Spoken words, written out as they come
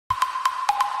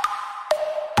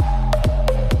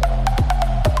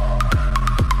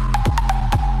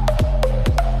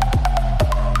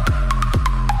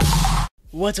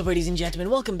What's up, ladies and gentlemen?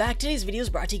 Welcome back. Today's video is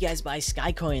brought to you guys by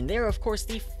Skycoin. They're, of course,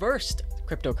 the first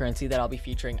cryptocurrency that I'll be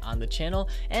featuring on the channel,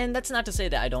 and that's not to say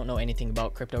that I don't know anything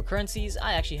about cryptocurrencies.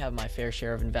 I actually have my fair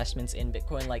share of investments in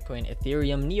Bitcoin, Litecoin,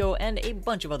 Ethereum, Neo, and a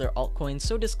bunch of other altcoins.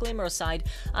 So disclaimer aside,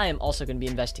 I am also going to be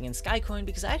investing in Skycoin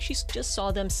because I actually just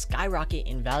saw them skyrocket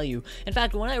in value. In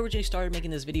fact, when I originally started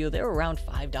making this video, they were around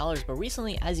 $5, but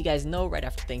recently, as you guys know, right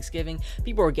after Thanksgiving,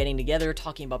 people were getting together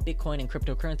talking about Bitcoin and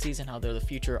cryptocurrencies and how they're the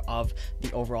future of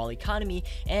the overall economy.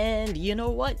 And you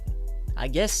know what? I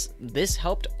guess this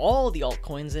helped all the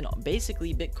altcoins, and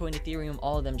basically Bitcoin, Ethereum,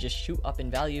 all of them just shoot up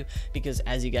in value because,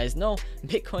 as you guys know,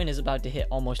 Bitcoin is about to hit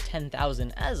almost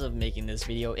 10,000 as of making this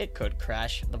video. It could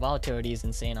crash. The volatility is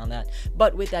insane on that.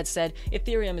 But with that said,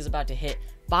 Ethereum is about to hit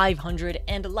 500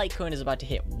 and Litecoin is about to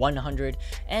hit 100,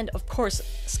 and of course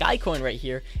Skycoin right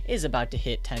here is about to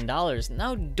hit $10.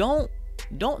 Now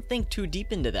don't think too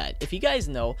deep into that. If you guys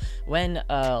know, when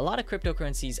a lot of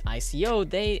cryptocurrencies ICO,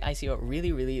 they ICO at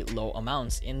really low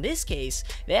amounts. In this case,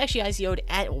 they actually ICO'd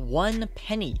at 1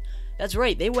 penny. That's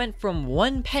right, they went from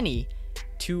 1 penny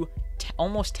to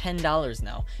almost $10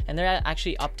 now, and they're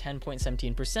actually up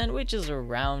 10.17%, which is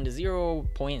around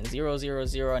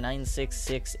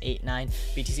 0.000966689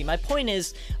 BTC. My point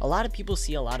is, a lot of people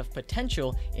see a lot of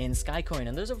potential in Skycoin,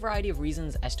 and there's a variety of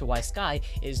reasons as to why Sky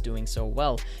is doing so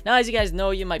well. Now, as you guys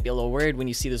know, you might be a little worried when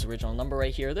you see this original number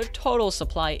right here. Their total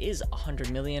supply is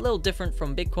 100 million, a little different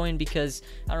from Bitcoin because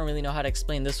I don't really know how to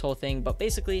explain this whole thing, but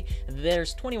basically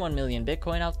there's 21 million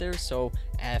Bitcoin out there. So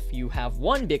if you have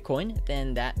one Bitcoin,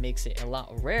 then that makes it a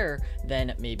lot rarer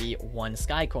than maybe one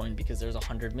Skycoin because there's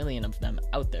 100 million of them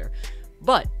out there.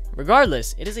 But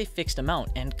regardless, it is a fixed amount,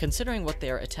 and considering what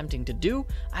they are attempting to do,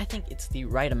 I think it's the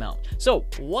right amount. So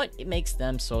what makes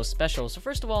them so special? So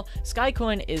first of all,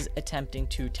 Skycoin is attempting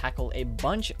to tackle a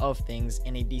bunch of things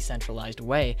in a decentralized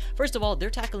way. First of all, they're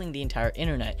tackling the entire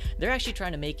internet. They're actually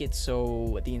trying to make it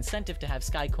so the incentive to have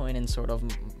Skycoin and sort of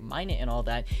mine it and all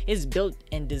that is built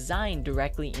and designed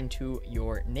directly into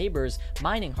your neighbor's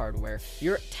mining hardware.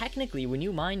 You're technically, when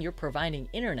you mine, you're providing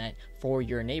internet for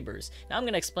your neighbors. Now I'm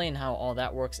going to explain how all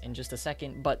that works in just a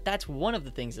second, but that's one of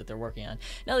the things that they're working on.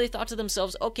 Now they thought to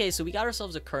themselves, okay, so we got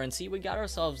ourselves a currency, we got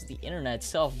ourselves the internet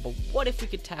itself, but what if we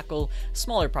could tackle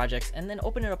smaller projects and then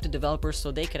open it up to developers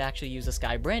so they could actually use the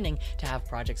Sky branding to have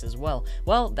projects as well?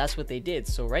 Well, that's what they did.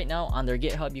 So right now on their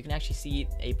GitHub, you can actually see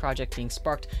a project being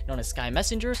sparked known as Sky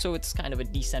Messenger. So it's kind of a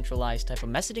decentralized type of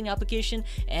messaging application.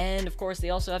 And of course, they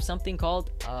also have something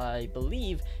called, I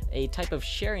believe, a type of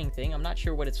sharing thing. I'm not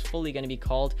sure what it's fully going to be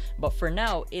called, but for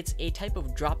now, it's a type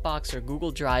of Dropbox or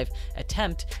Google Drive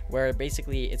attempt where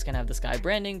basically it's going to have the Sky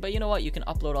branding, but you know what? You can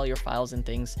upload all your files and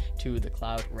things to the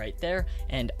cloud right there.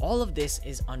 And all of this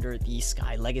is under the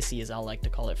Sky legacy, as I like to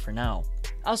call it for now.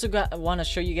 I also want to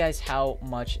show you guys how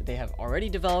much they have already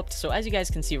developed. So as you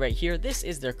guys can see right here, this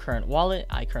is their current wallet.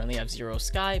 I currently have 0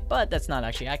 Sky, but that's not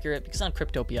actually accurate because on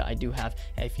Cryptopia, I do have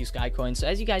a few Sky coins. So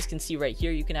as you guys can see right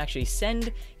here, you can actually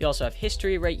send. You also have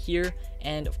history right here,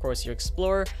 and of course your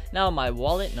Explorer. Now my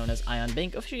wallet, known as Ion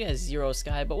Bank, officially has 0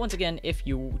 Sky, but once again, if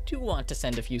you do want to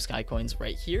send a few Sky coins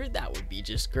right here, that would be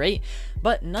just great.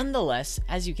 But nonetheless,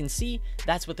 as you can see,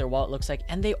 that's what their wallet looks like,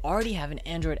 and they already have an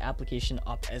Android application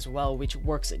up as well, which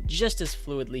works just as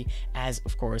fluidly as,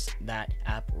 of course, that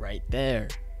app right there.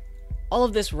 All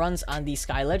of this runs on the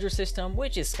Sky Ledger system,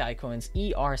 which is Skycoin's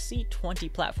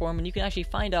ERC20 platform, and you can actually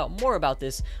find out more about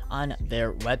this on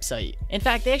their website. In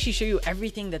fact, they actually show you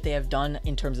everything that they have done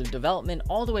in terms of development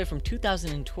all the way from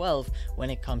 2012 when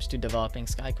it comes to developing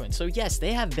Skycoin. So yes,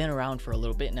 they have been around for a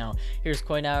little bit now. Here's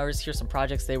coin hours, here's some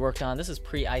projects they worked on. This is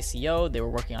pre-ICO. They were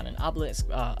working on an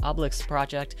Obelisk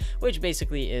project, which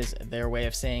basically is their way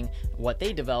of saying what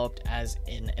they developed as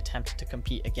an attempt to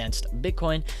compete against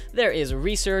Bitcoin. There is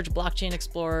research, blockchain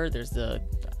Explorer, there's the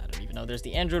there's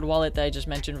the Android wallet that I just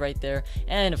mentioned right there,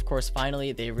 and of course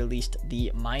finally they released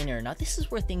the miner. Now this is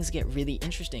where things get really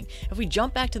interesting. If we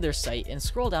jump back to their site and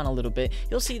scroll down a little bit,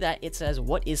 you'll see that it says,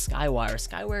 what is Skywire?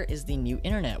 Skywire is the new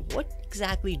internet. What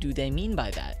exactly do they mean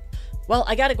by that? Well,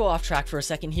 I gotta go off track for a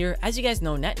second here. As you guys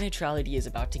know, net neutrality is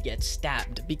about to get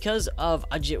stabbed because of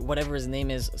whatever his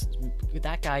name is.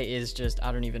 That guy is just,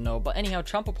 I don't even know. But anyhow,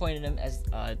 Trump appointed him as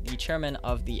the chairman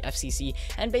of the FCC,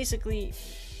 and basically,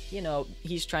 you know,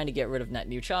 he's trying to get rid of net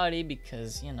neutrality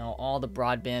because, you know, all the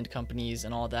broadband companies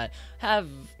and all that have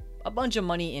a bunch of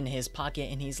money in his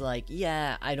pocket, and he's like,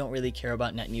 yeah, I don't really care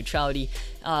about net neutrality.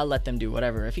 Let them do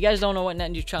whatever. If you guys don't know what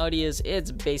net neutrality is,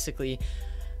 it's basically,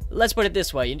 let's put it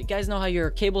this way. You guys know how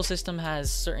your cable system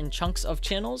has certain chunks of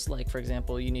channels? Like, for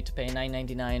example, you need to pay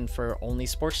 $9.99 for only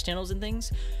sports channels and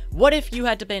things. What if you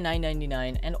had to pay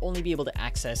 $9.99 and only be able to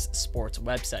access sports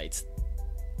websites?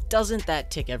 doesn't that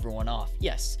tick everyone off?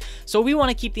 Yes. So we want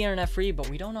to keep the internet free, but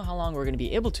we don't know how long we're going to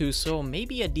be able to, so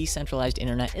maybe a decentralized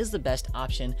internet is the best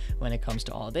option when it comes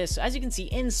to all this. So as you can see,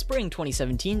 in spring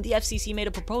 2017, the FCC made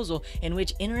a proposal in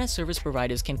which internet service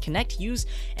providers can collect, use,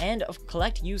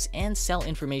 and sell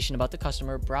information about the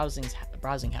customer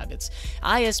browsing habits.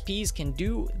 ISPs can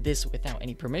do this without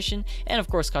any permission, and of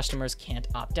course customers can't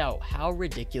opt out. How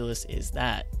ridiculous is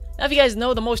that? Now, if you guys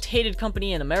know, the most hated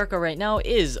company in America right now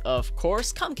is, of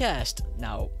course, Comcast.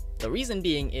 Now, the reason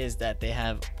being is that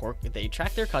they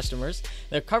track their customers,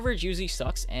 their coverage usually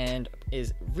sucks and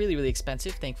is really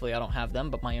expensive. Thankfully, I don't have them,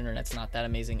 but my internet's not that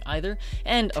amazing either.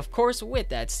 And of course, with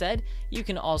that said, you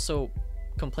can also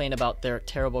complain about their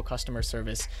terrible customer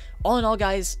service. All in all,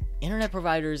 guys, internet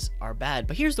providers are bad,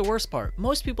 but here's the worst part.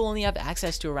 Most people only have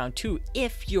access to around 2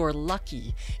 if you're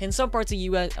lucky. In some parts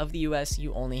of the US,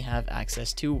 you only have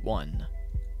access to 1.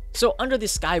 So under the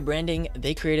Sky branding,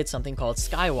 they created something called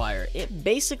Skywire. It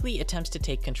basically attempts to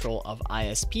take control of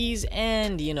ISPs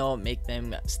and, make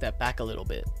them step back a little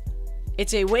bit.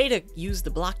 It's a way to use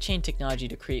the blockchain technology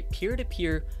to create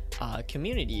peer-to-peer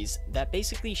communities that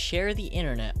basically share the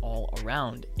internet all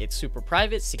around. It's super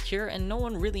private, secure, and no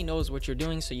one really knows what you're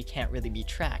doing, so you can't really be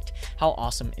tracked. How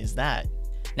awesome is that?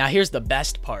 Now here's the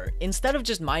best part. Instead of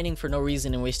just mining for no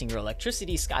reason and wasting your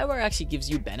electricity, Skywire actually gives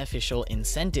you beneficial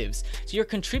incentives. So your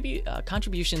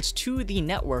contributions to the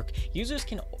network, users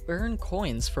can earn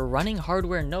coins for running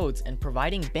hardware nodes and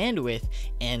providing bandwidth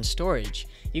and storage.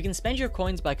 You can spend your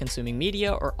coins by consuming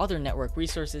media or other network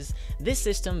resources. This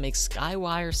system makes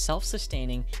Skywire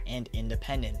self-sustaining and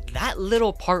independent. That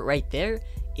little part right there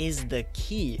is the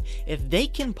key. If they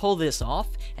can pull this off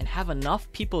and have enough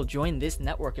people join this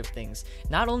network of things,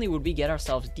 not only would we get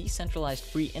ourselves decentralized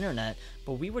free internet,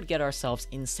 but we would get ourselves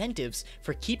incentives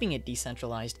for keeping it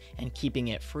decentralized and keeping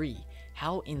it free.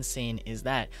 How insane is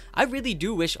that? I really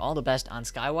do wish all the best on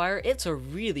Skywire. It's a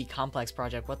really complex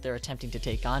project what they're attempting to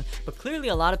take on, but clearly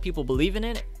a lot of people believe in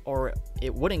it, or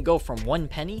it wouldn't go from 1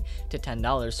 penny to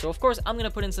 $10. So of course I'm gonna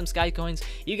put in some Skycoins.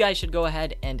 You guys should go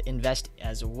ahead and invest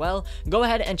as well. Go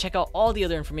ahead and check out all the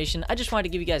other information. I just wanted to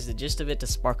give you guys the gist of it to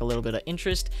spark a little bit of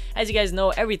interest. As you guys know,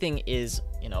 everything is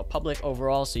public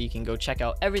overall, so you can go check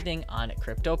out everything on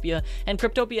Cryptopia, and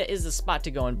Cryptopia is the spot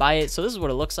to go and buy it. So this is what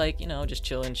it looks like, just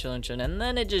chilling, and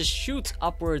then it just shoots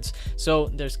upwards. So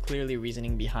there's clearly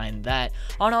reasoning behind that.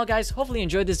 All in all, guys, hopefully you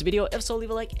enjoyed this video. If so, leave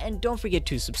a like and don't forget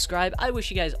to subscribe. I wish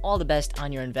you guys all the best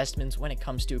on your investments when it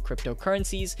comes to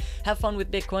cryptocurrencies. Have fun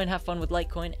with Bitcoin, have fun with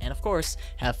Litecoin, and of course,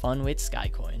 have fun with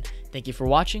Skycoin. Thank you for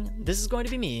watching. This is going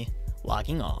to be me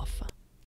logging off.